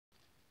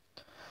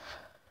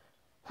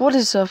What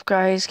is up,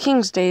 guys?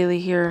 King's Daily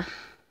here,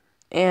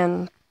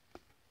 and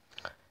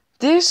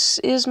this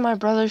is my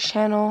brother's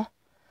channel,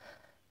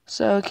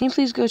 so can you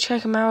please go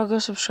check him out, go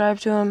subscribe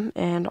to him,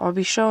 and I'll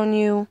be showing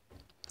you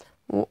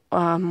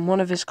one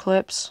of his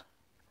clips.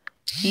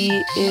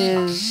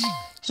 He's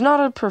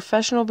not a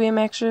professional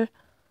BMXer,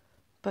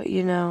 but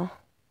you know,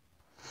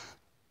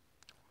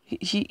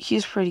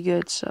 he's pretty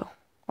good, so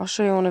I'll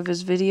show you one of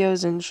his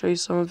videos and show you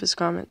some of his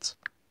comments.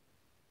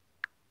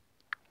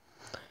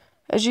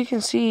 As you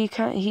can see,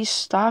 he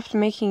stopped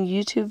making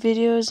YouTube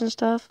videos and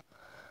stuff.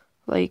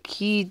 Like,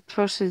 he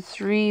posted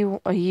 3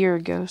 a year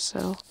ago,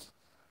 so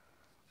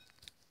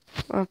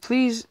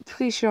please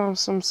show him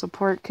some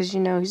support, because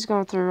you know he's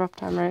going through a rough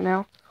time right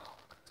now.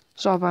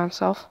 He's all by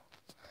himself,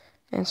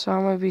 and so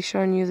I'm going to be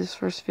showing you this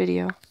first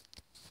video.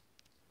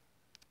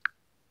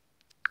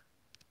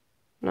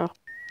 No.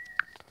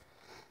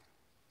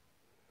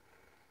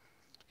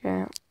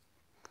 Okay.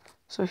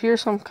 So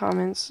here's some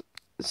comments.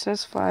 It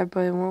says 5,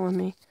 but it won't let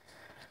me.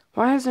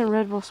 Why hasn't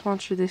Red Bull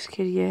sponsored this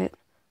kid yet?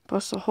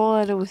 Post a whole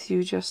edit with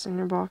you just in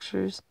your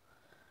boxers.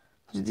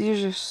 These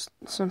are just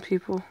some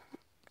people.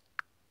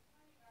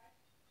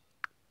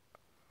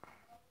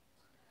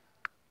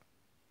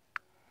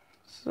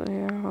 So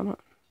yeah, hold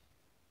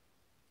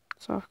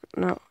on.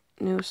 No,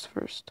 newest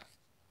first.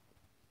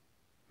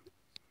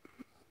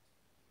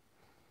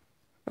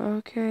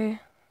 Okay.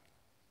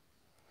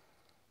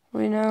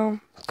 We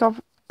know,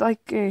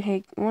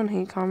 one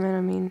hate comment.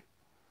 I mean,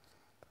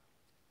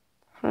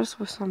 that's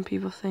what some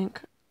people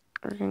think.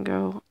 We're gonna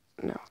go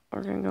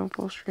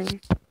full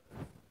screen.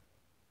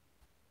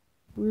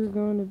 We're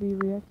going to be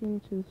reacting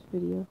to this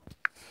video.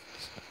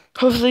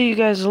 Hopefully you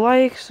guys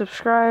like,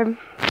 subscribe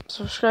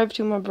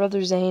to my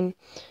brother Zane.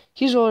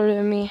 He's older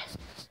than me.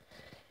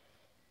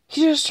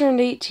 He just turned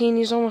 18.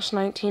 He's almost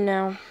 19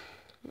 now,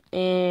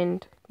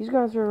 and he's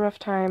going through a rough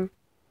time.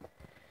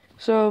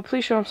 So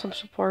please show him some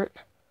support.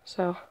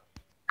 So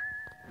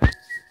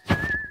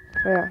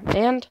yeah,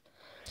 and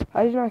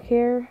I do not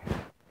care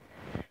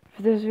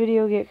if this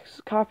video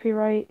gets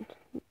copyright,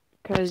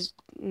 because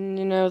you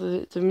know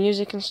the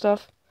music and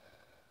stuff.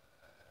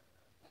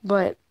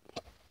 But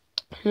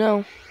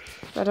no,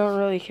 I don't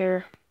really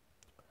care.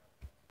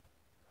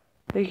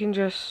 They can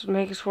just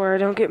make it where I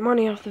don't get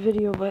money off the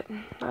video, but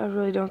I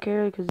really don't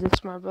care, because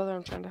it's my brother.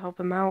 I'm trying to help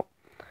him out,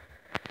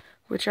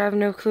 which I have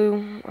no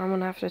clue. I'm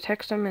gonna have to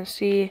text him and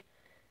see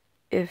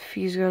if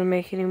he's gonna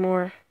make any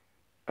more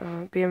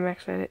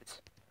BMX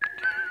edits.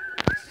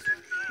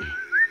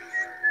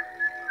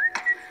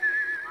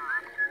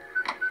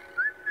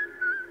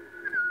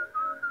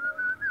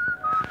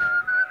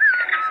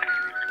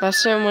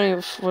 Last time when he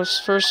was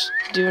first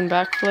doing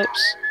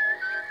backflips.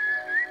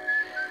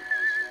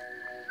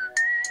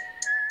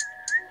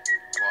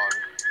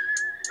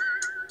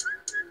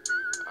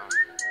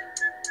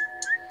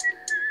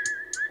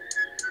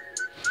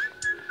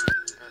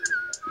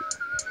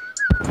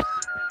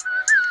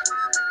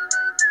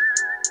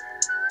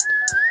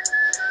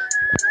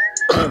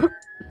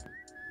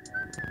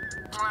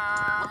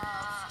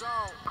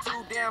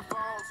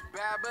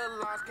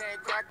 Babylons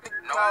can't crack the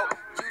code.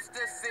 Used to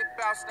sip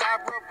out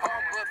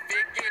styrofoam, but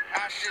figured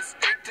I should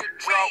stick to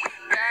dope.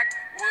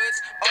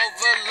 Backwoods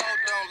overload,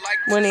 don't like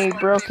when he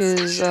broke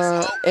his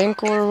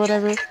ankle or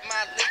whatever,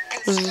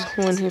 was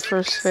when he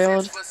first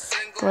failed,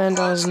 land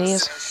on his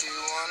knees.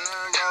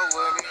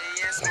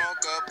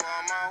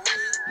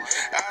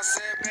 I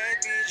said,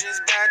 baby,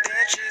 just buy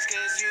that cheese,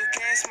 cause you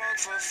can't smoke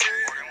for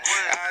free.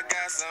 I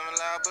got some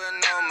love, but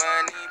no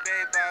money,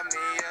 babe, buy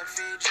me a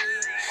Fiji.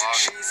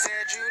 She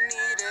said, you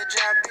need a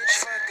job, bitch,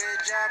 fuck a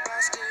job, I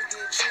still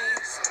get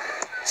cheese.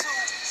 2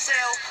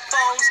 cell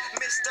phones,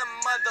 Mr.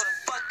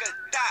 Motherfucker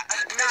Dot.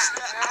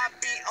 Mr. I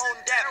be on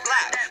that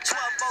block.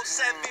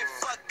 1207,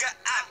 fuck a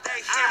op. They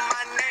hear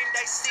my name,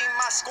 they see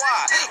my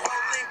squad.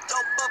 Rolling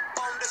dope up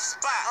on the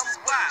spot. I'm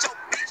with your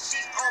bitch,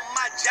 she on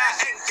my job.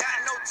 Ain't got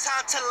no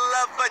time to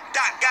love a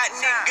dot. Got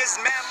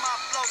niggas mad, my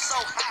flow so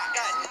hot.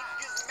 Got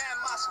niggas mad,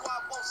 my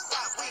squad won't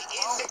stop. We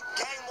in the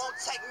game, won't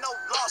take no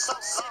loss.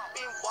 I'm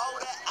sipping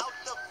water out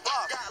the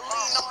bar. Got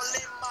lean all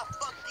in my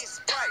fucking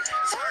Sprite.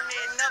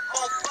 Turning up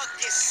on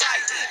fucking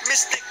sight.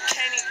 Mr.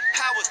 Kenny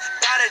Powers,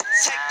 gotta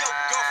take your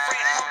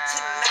girlfriend home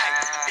tonight,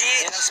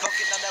 bitch. And I'm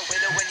smoking on that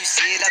window when you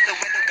see it out the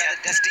window. Got a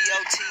dusty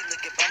OT,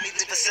 looking for me,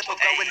 live a simple.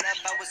 Going up,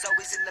 I was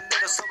always in the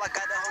middle, so I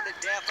gotta hold it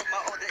down for my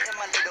older and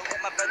my little.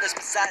 And my brothers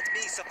besides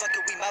me, so fuck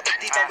it, we mob a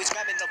thief. Always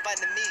grabbing, no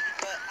finding me,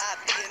 but I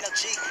be an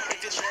LG. If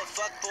you little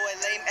fuck boy,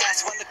 lame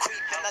ass, wanna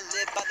creep. And I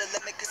live by the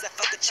limit, cause that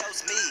fucker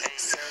chose me.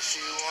 Said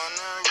she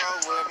wanna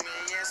roll with me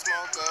and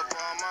smoke up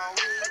all my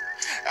weed.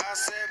 I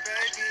said,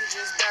 baby,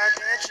 just buy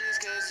that cheese,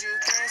 cause you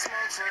can't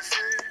smoke for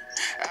free.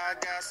 I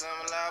got some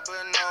love,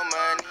 but no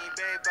money,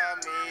 babe, buy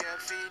me a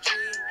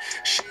Fiji.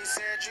 She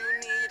said, you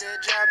need a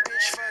job,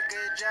 bitch, fuck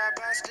a job,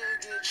 I still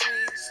get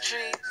cheese.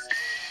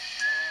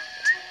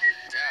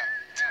 Yeah.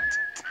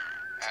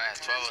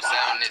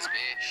 1207 this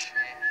bitch.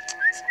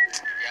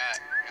 Yeah.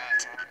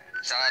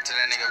 Shout out to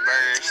that nigga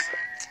Burgers.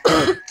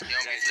 He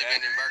don't be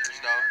flipping them burgers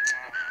though.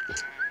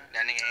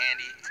 That nigga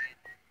Andy.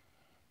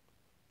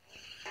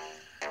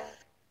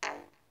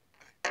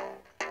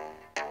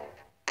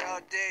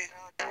 LD,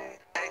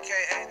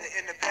 aka the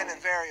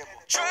independent variable.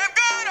 Trap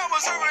God, I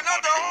was serving up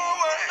the whole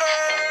world.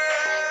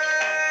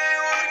 Hey,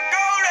 where the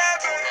gold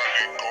at,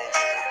 baby?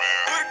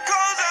 Where the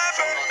gold at,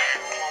 baby?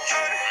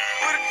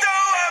 Where the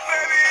dough at,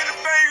 baby? In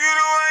the bank, you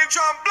know I ain't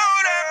tryna blow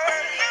that,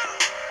 baby.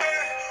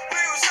 We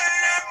gon'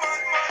 save that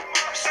money. We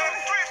gon'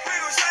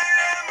 save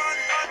that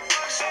money.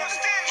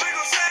 We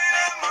gon' save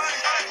that money.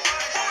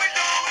 What we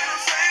doing? We gon'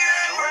 save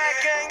that money. The rap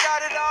gang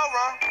got it all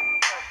wrong.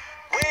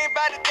 We ain't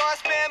bout to go and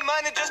spend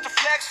money just to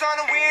flex on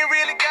it. We ain't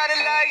really got it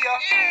like ya.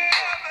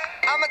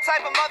 I'm a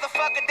type of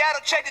motherfucker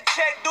that'll check the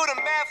check, do the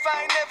math,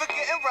 I ain't never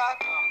getting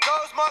robbed.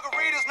 Those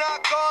margaritas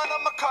not going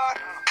on my card.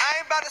 I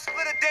ain't about to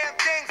split a damn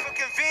thing for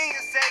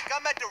convenience sake.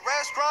 I'm at the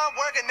restaurant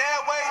working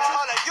that way.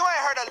 You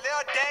ain't heard of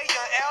Lil Day,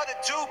 young L, the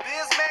Jew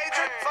biz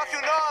major. Fuck you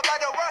know about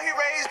the world he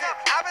raised in.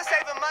 I've been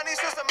saving money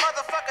since a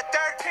motherfucker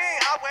 13.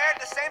 I wear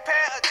the same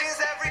pair of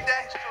jeans every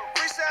day.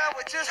 3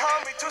 sandwiches,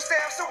 homie, 2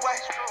 stamps away.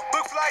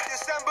 Book flight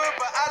December,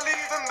 but I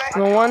leave in May.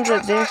 The one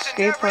that this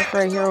skate park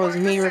right here was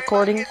me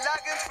recording.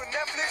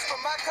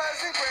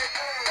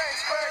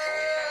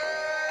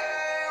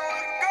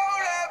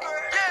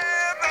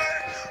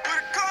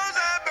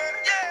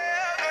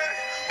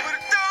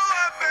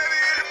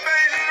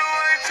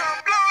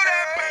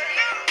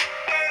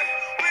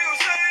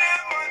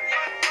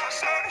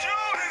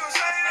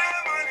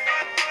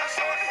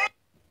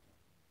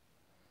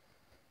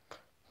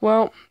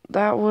 Well,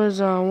 that was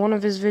one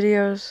of his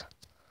videos.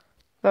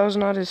 That was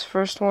not his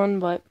first one,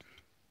 but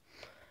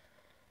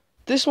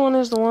this one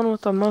is the one with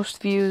the most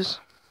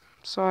views.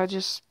 So I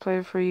just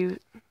played it for you.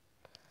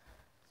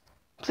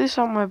 Please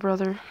help my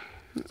brother.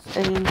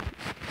 I mean,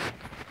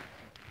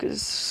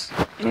 because,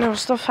 you know,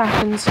 stuff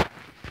happens.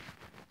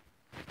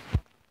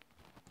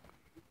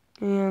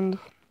 And,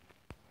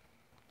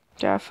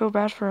 yeah, I feel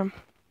bad for him.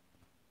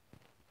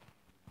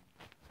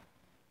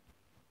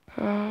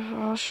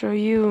 I'll show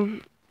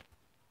you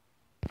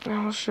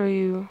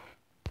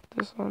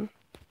this one.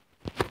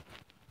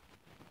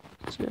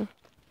 So.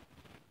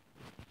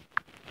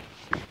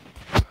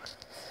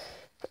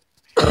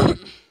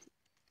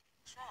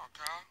 What's wrong,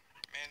 Kyle?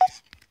 Man, these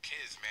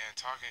kids, man,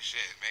 talking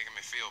shit, making me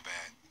feel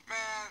bad.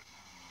 Man,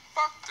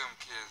 fuck them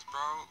kids,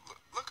 bro.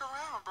 Look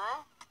around,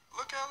 bro.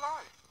 Look at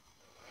life.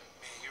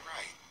 Man, you're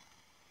right.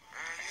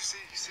 Man, you see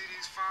these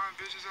fine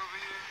bitches over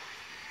here?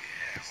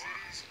 Yeah. You see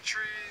these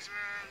trees,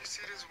 man? You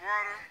see this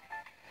water?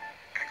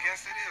 I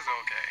guess it is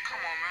okay. Come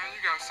on, man.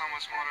 You got so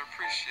much more to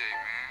appreciate,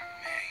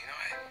 man. Man, you know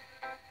what?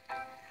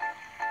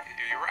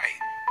 You're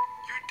right.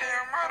 You're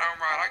damn right I'm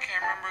right. I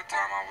can't remember a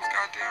time I was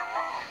goddamn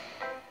wrong.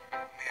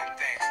 Man,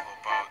 thanks,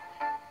 little boat.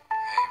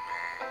 Hey,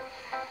 man.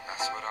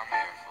 That's what I'm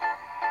here for.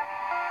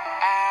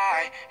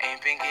 I ain't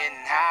been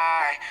getting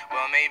high.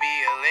 Well, maybe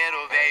a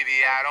little,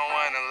 baby, I don't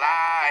wanna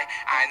lie.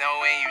 I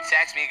know when you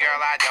text me, girl,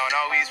 I don't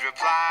always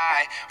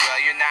reply. Well,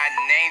 you're not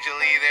an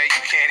angel either,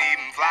 you can't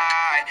even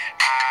fly.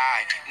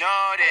 I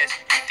notice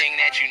you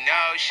think that you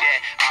know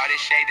shit. All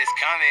this shade that's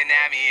coming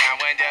at me, I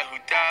wonder who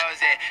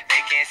does it. They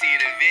can't see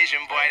the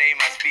vision, boy, they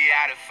must be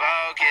out of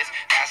focus.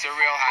 That's a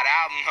real hot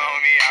album,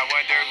 homie, I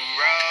wonder who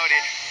wrote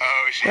it.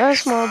 Oh, shit.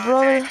 That's my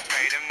brother.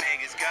 Pray them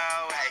niggas go,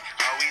 hey.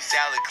 Oh, we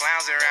sell the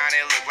clowns around,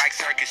 it look like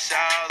circus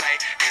show, like.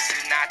 This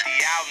is not the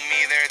album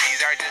either, these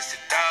are just the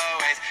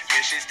throwaways.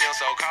 This shit's still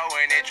so cold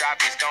when it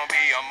drop, it's gonna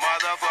be a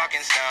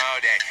motherfucking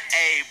snow day.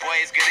 Hey, boy,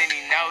 it's good and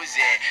he knows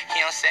it.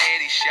 He don't say it,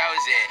 he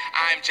shows it.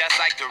 I'm just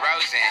like the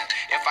Rosen.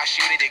 If I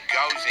shoot it, it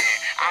goes in.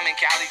 I'm in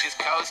Cali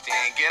just coasting.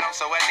 Get him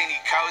so wet, they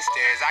need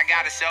coasters. I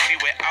got a selfie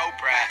with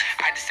Oprah.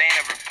 I just ain't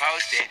ever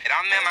posted.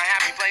 I'm in my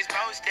happy place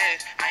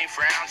posted. I ain't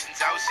frowned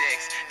since 06.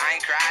 I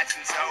ain't cried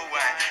since 01.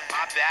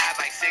 My bad,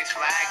 like 6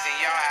 Flags in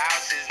your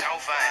house is no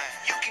fun.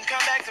 You can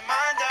come back to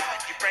mine though.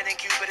 Your friend and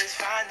Cupid is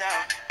fine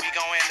though. We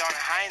gon' end on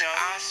a high note.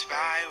 I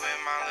spy with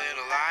my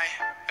little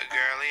eye. A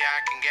girly I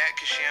can get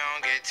cause she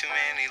don't get too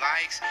many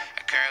likes.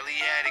 A curly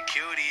headed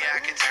cutie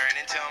I can turn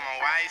into my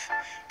wife.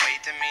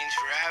 Wait, that means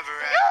forever,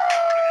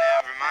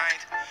 never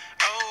mind.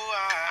 Oh,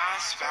 I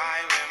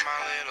spy with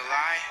my little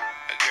eye.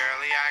 A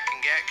girly I can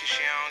get cause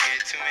she don't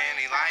get too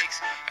many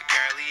likes. A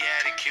curly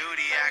headed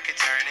cutie I can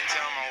turn into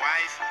my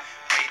wife.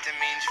 Wait, that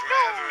means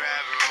forever,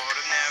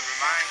 never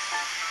mind.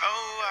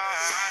 Oh,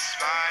 I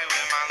spy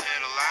with my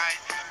little eye.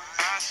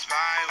 I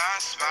spy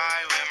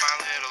with my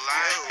little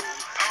eye.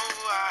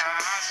 Oh,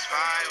 I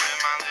spy with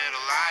my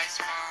little eye.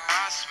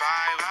 I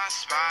spy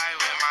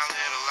with my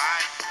little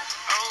eye.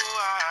 Oh,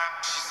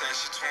 She said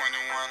she's 21,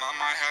 I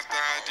might have to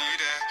ID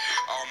that.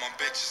 All my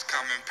bitches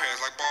come in pairs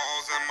like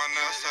balls in my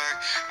nutsack.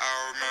 I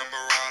remember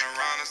riding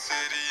around the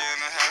city in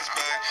a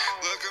hatchback,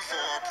 looking for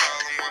a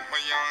problem with my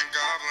young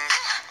goblins.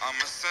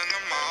 I'ma send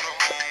them all to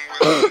home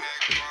with a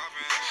neck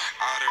bobbing.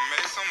 I done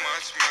made so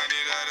much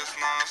money that it's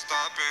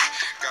non-stopping.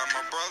 Got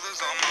my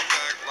brothers on my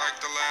back like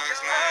the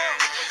last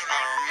name. I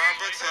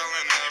remember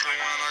telling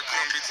everyone I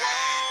couldn't be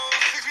tamed.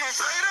 6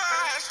 months later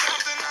I had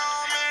stopped and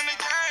now I'm in the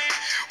game.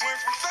 Went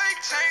from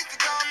fake chains to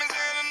diamonds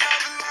in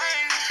another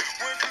lane.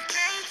 Went from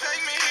king,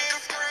 take me here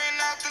to screen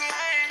out the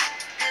lane.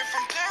 Went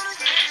from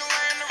Dennis nigga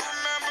lane to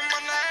remember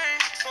my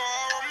name. So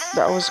I remember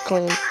That was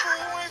clean.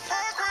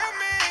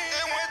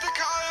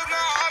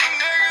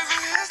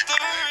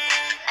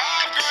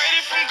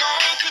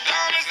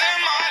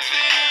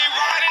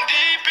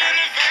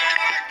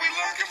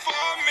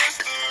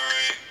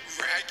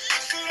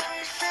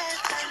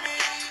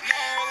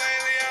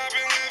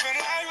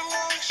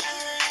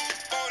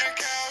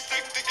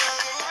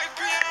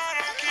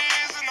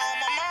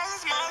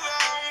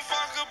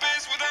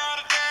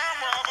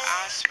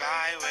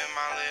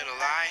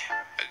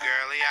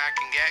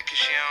 Cause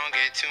she don't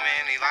get too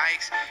many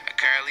likes. A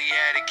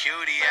curly-headed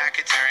cutie I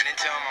could turn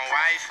into my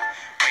wife.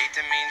 Wait,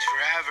 that means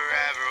forever,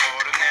 ever,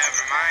 hold up,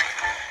 never mind.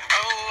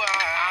 Oh,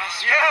 I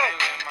spy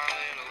with my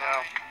little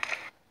eye.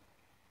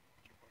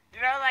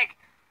 You know, like,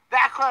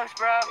 that close,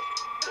 bro.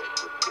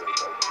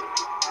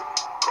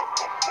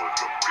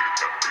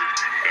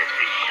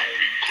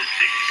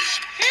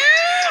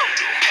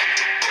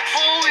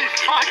 Holy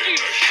fucking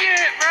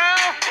shit, bro!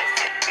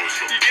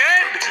 You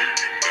good?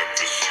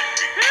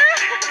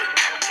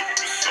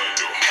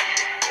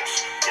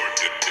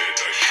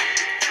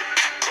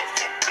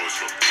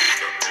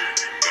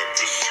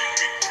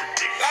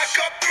 I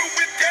come through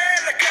with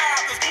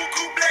helicopters,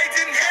 buku blades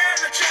and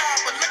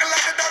helicopters. Looking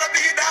like a dollar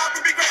big dog,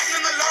 we be grabbing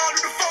in the law. Who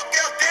the fuck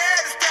else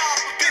dead to stop?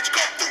 A bitch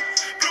come through,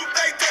 blue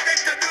blade, turn it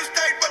to new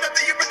state. But I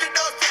think you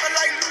original, something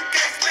like Luke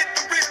Cage, slit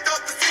the wrist of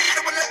the city.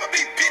 That will never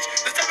be bitch.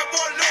 The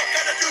 7-boy look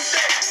at a new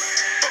day.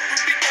 But we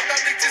be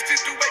non-existent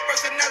to a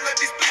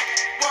personality split.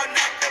 One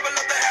up, never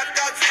love the half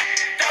dozen.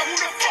 Now who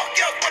the fuck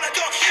else wanna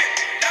talk shit?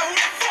 Now who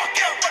the fuck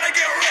else wanna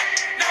get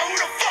ripped? Now who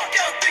the fuck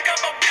else think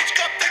I'm a bitch?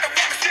 Come take a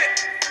fucking shit.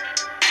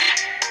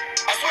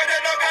 I swear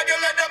that I got you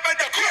let up in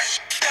the clip.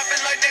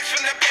 Snapping like niggas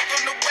from the back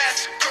on the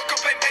west. Crook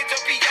up and veins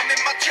of VM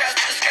in my chest.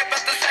 Escape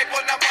out the sight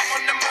when I'm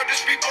on the murder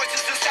street.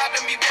 Voices inside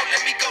of me won't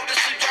let me go to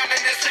sleep.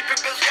 Drowning in sleeping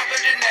pills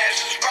covered in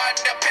ashes.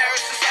 Riding down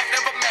Paris since I've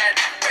never met.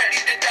 Ready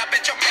to die,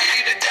 bitch, I'm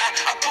ready to die.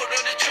 I put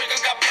on the trigger,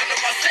 got blood on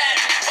my sack.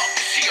 Fuck,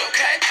 is she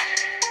okay?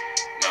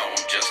 No,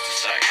 I'm just a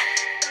sight.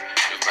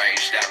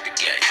 Arranged out the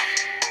gate.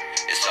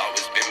 It's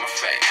always been my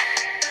fate.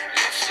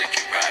 Live slick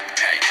and riding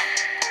pain.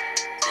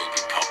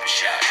 Ruby pumping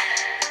shot.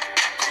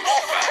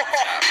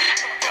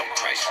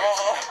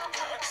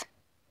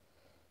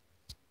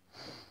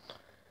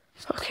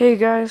 Okay,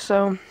 guys,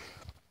 so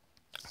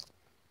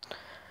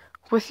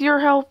with your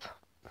help,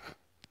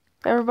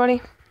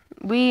 everybody,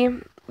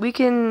 we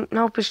can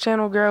help his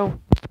channel grow.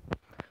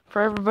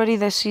 For everybody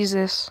that sees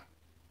this,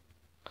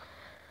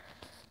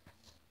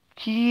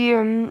 he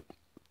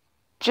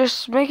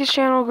just make his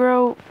channel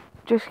grow.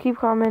 Just keep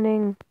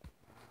commenting,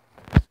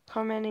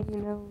 you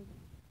know,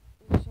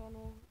 his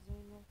channel,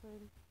 Zane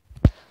Record.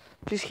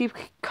 Just keep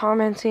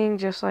commenting,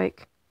 just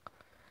like,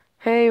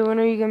 hey, when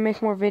are you gonna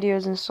make more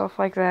videos and stuff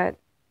like that.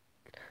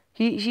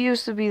 He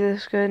used to be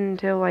this good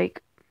until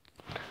like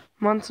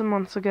months and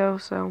months ago,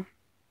 so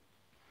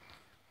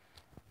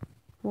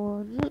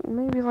well, just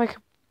maybe like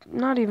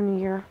not even a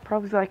year,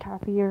 probably like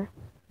half a year.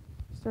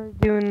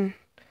 Started doing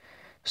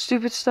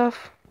stupid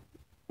stuff,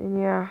 and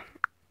yeah,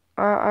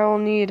 I will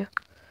need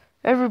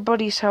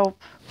everybody's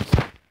help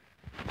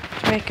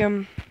to make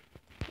him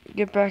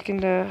get back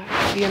into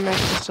BMX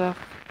and stuff.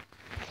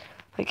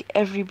 Like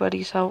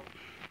everybody's help,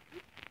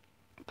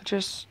 but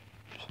just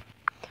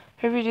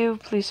if you do,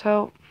 please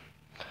help.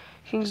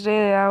 King's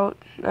Daily out.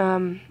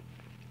 I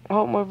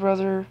hope my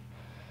brother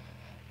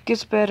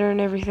gets better and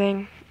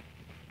everything.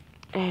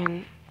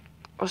 And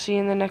I'll see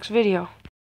you in the next video.